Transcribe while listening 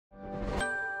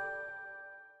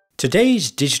Today's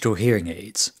digital hearing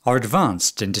aids are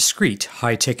advanced and discrete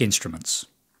high-tech instruments.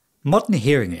 Modern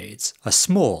hearing aids are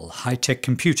small, high-tech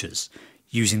computers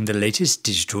using the latest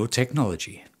digital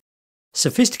technology.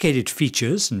 Sophisticated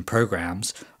features and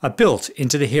programs are built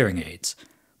into the hearing aids,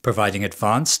 providing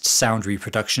advanced sound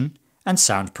reproduction and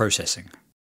sound processing.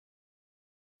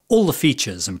 All the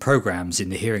features and programs in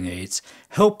the hearing aids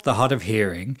help the hard of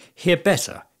hearing hear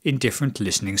better in different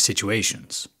listening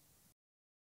situations.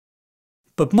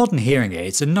 But modern hearing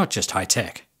aids are not just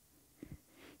high-tech.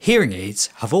 Hearing aids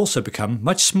have also become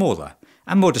much smaller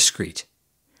and more discreet,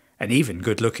 and even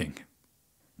good-looking.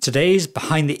 Today's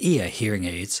behind-the-ear hearing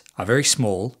aids are very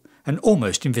small and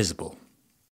almost invisible.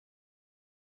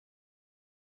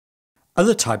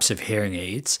 Other types of hearing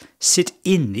aids sit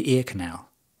in the ear canal.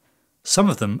 Some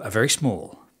of them are very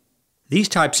small. These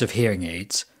types of hearing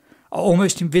aids are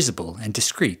almost invisible and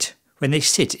discreet when they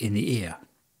sit in the ear.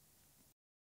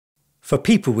 For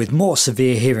people with more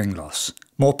severe hearing loss,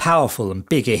 more powerful and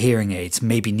bigger hearing aids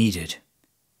may be needed.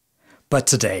 But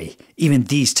today, even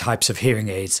these types of hearing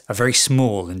aids are very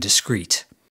small and discreet.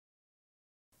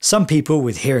 Some people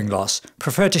with hearing loss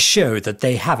prefer to show that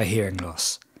they have a hearing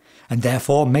loss, and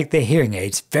therefore make their hearing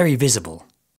aids very visible.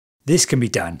 This can be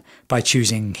done by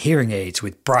choosing hearing aids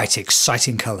with bright,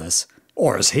 exciting colours,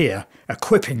 or as here,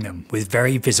 equipping them with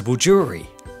very visible jewellery.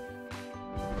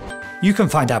 You can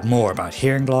find out more about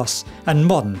hearing loss and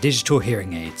modern digital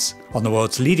hearing aids on the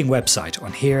world's leading website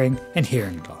on hearing and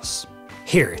hearing loss,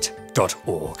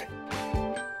 hearit.org.